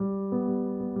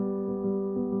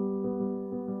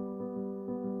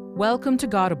Welcome to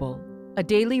Godable, a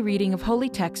daily reading of holy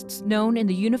texts known in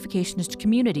the Unificationist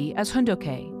community as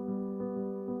Hoondoke.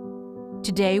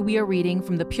 Today we are reading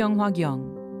from the Pyeonghwa Gyeong.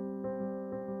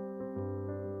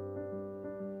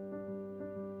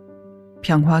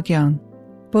 Pyeonghwa Gyeong,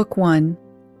 Book 1,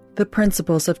 The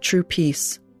Principles of True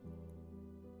Peace.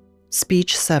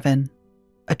 Speech 7,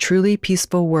 A Truly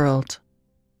Peaceful World.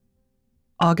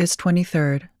 August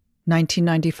 23,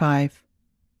 1995.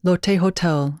 Lotte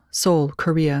Hotel, Seoul,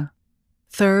 Korea.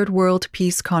 Third World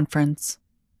Peace Conference.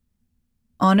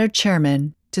 Honored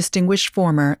Chairman, distinguished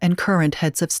former and current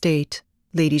heads of state,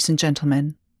 ladies and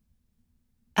gentlemen.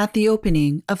 At the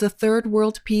opening of the Third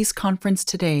World Peace Conference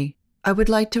today, I would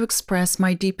like to express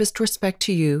my deepest respect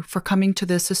to you for coming to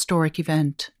this historic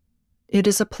event. It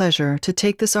is a pleasure to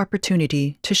take this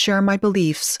opportunity to share my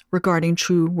beliefs regarding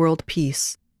true world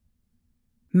peace.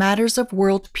 Matters of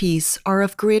world peace are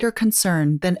of greater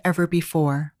concern than ever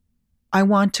before. I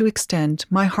want to extend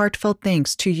my heartfelt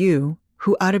thanks to you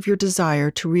who, out of your desire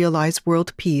to realize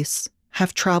world peace,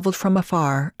 have traveled from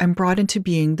afar and brought into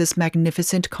being this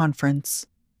magnificent conference.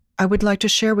 I would like to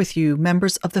share with you,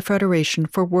 members of the Federation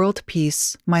for World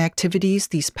Peace, my activities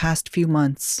these past few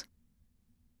months.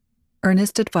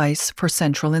 Earnest advice for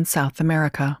Central and South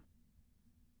America.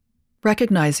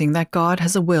 Recognizing that God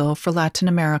has a will for Latin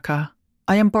America,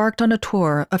 I embarked on a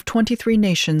tour of 23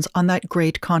 nations on that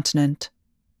great continent.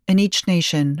 In each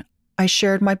nation, I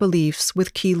shared my beliefs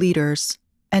with key leaders,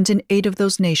 and in 8 of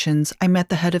those nations I met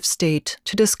the head of state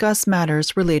to discuss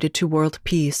matters related to world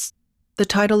peace. The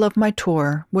title of my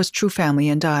tour was True Family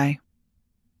and I.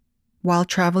 While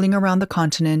traveling around the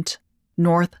continent,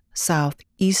 north, south,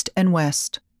 east, and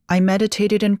west, I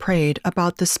meditated and prayed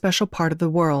about this special part of the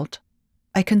world.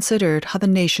 I considered how the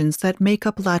nations that make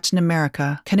up Latin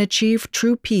America can achieve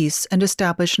true peace and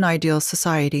establish an ideal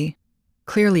society.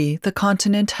 Clearly, the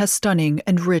continent has stunning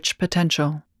and rich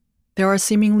potential. There are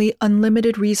seemingly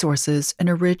unlimited resources in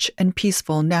a rich and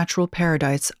peaceful natural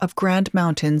paradise of grand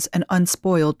mountains and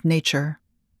unspoiled nature.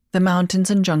 The mountains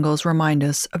and jungles remind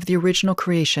us of the original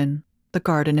creation, the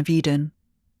Garden of Eden.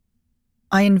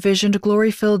 I envisioned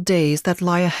glory-filled days that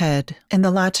lie ahead in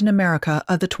the Latin America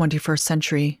of the 21st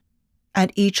century.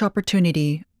 At each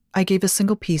opportunity, I gave a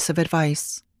single piece of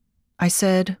advice. I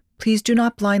said, please do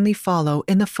not blindly follow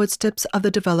in the footsteps of the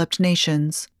developed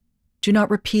nations. Do not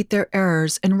repeat their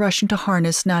errors in rushing to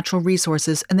harness natural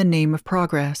resources in the name of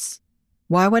progress.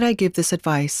 Why would I give this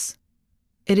advice?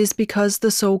 It is because the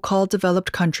so-called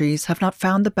developed countries have not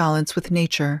found the balance with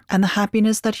nature and the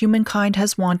happiness that humankind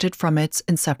has wanted from its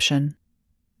inception.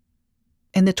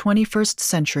 In the 21st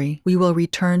century, we will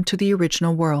return to the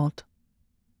original world.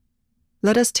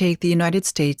 Let us take the United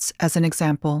States as an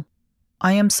example.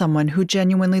 I am someone who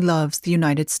genuinely loves the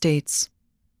United States.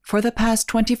 For the past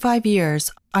 25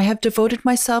 years, I have devoted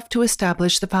myself to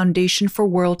establish the foundation for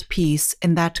world peace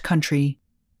in that country.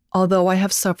 Although I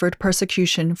have suffered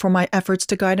persecution for my efforts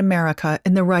to guide America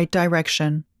in the right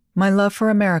direction, my love for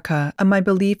America and my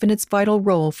belief in its vital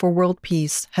role for world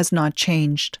peace has not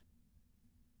changed.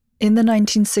 In the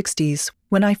 1960s,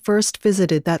 when I first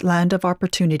visited that land of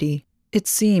opportunity, it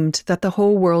seemed that the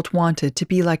whole world wanted to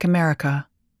be like America.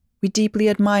 We deeply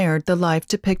admired the life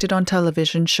depicted on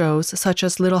television shows such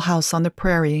as Little House on the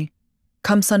Prairie.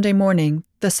 Come Sunday morning,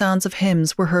 the sounds of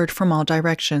hymns were heard from all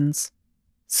directions.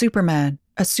 Superman,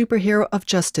 a superhero of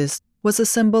justice, was a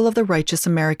symbol of the righteous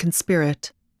American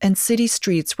spirit, and city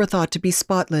streets were thought to be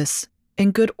spotless,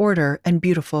 in good order and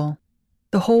beautiful.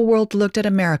 The whole world looked at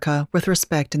America with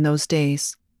respect in those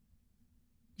days.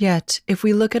 Yet, if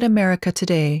we look at America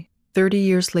today, 30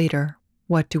 years later,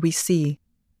 what do we see?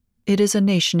 It is a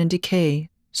nation in decay,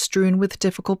 strewn with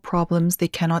difficult problems they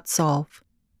cannot solve.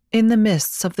 In the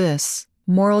midst of this,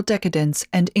 moral decadence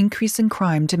and increasing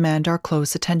crime demand our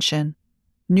close attention.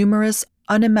 Numerous,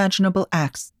 unimaginable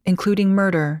acts, including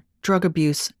murder, drug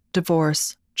abuse,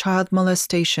 divorce, child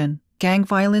molestation, gang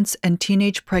violence, and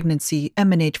teenage pregnancy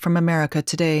emanate from America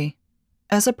today.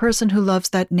 As a person who loves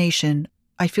that nation,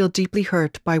 I feel deeply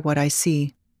hurt by what I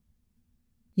see.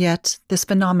 Yet, this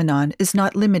phenomenon is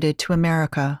not limited to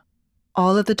America.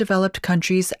 All of the developed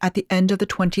countries at the end of the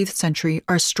 20th century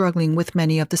are struggling with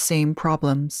many of the same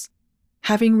problems.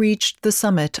 Having reached the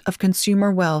summit of consumer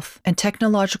wealth and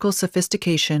technological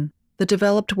sophistication, the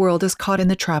developed world is caught in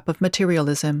the trap of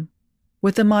materialism.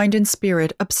 With the mind and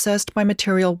spirit obsessed by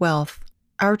material wealth,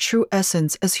 our true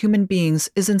essence as human beings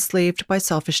is enslaved by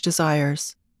selfish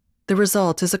desires. The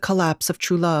result is a collapse of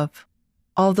true love.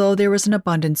 Although there is an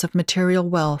abundance of material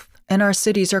wealth and our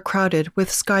cities are crowded with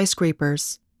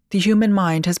skyscrapers, the human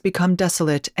mind has become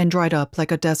desolate and dried up like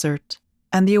a desert,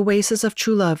 and the oasis of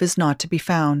true love is not to be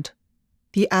found.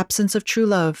 The absence of true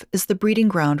love is the breeding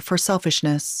ground for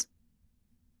selfishness.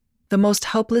 The most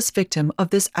helpless victim of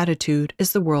this attitude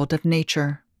is the world of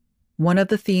nature. One of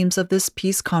the themes of this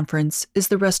peace conference is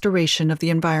the restoration of the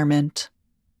environment.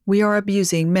 We are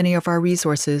abusing many of our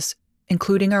resources,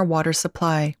 including our water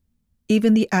supply.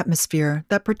 Even the atmosphere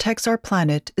that protects our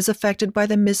planet is affected by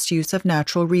the misuse of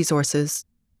natural resources.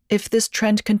 If this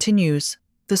trend continues,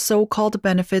 the so-called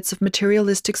benefits of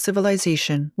materialistic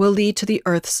civilization will lead to the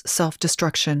Earth's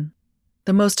self-destruction.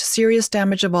 The most serious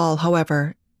damage of all,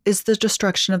 however, is the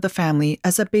destruction of the family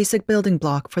as a basic building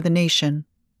block for the nation.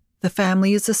 The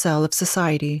family is the cell of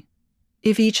society.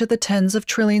 If each of the tens of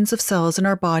trillions of cells in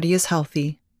our body is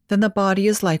healthy, then the body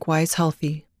is likewise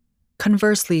healthy.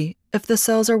 Conversely, if the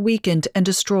cells are weakened and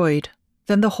destroyed,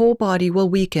 then the whole body will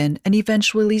weaken and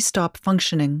eventually stop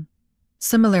functioning.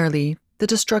 Similarly, the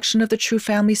destruction of the true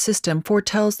family system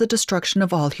foretells the destruction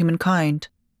of all humankind.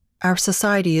 Our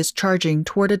society is charging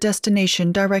toward a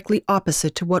destination directly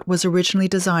opposite to what was originally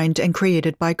designed and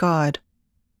created by God.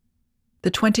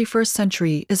 The 21st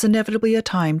century is inevitably a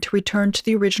time to return to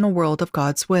the original world of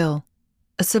God's will.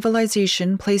 A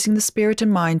civilization placing the spirit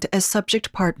and mind as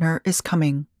subject partner is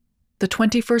coming. The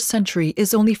 21st century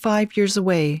is only 5 years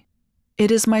away. It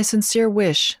is my sincere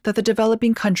wish that the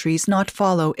developing countries not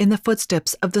follow in the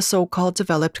footsteps of the so-called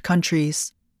developed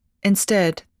countries.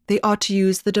 Instead, they ought to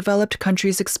use the developed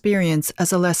countries' experience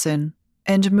as a lesson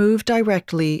and move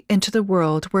directly into the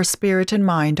world where spirit and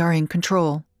mind are in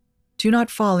control. Do not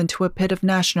fall into a pit of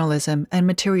nationalism and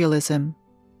materialism.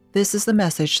 This is the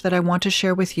message that I want to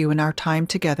share with you in our time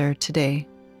together today.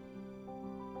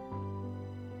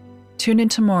 Tune in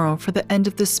tomorrow for the end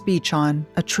of this speech on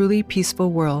A Truly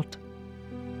Peaceful World.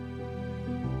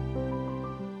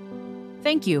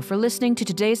 Thank you for listening to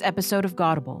today's episode of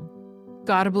Godable.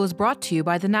 Godable is brought to you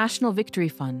by the National Victory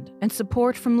Fund and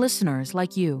support from listeners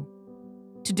like you.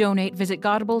 To donate, visit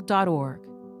godable.org.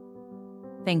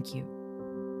 Thank you.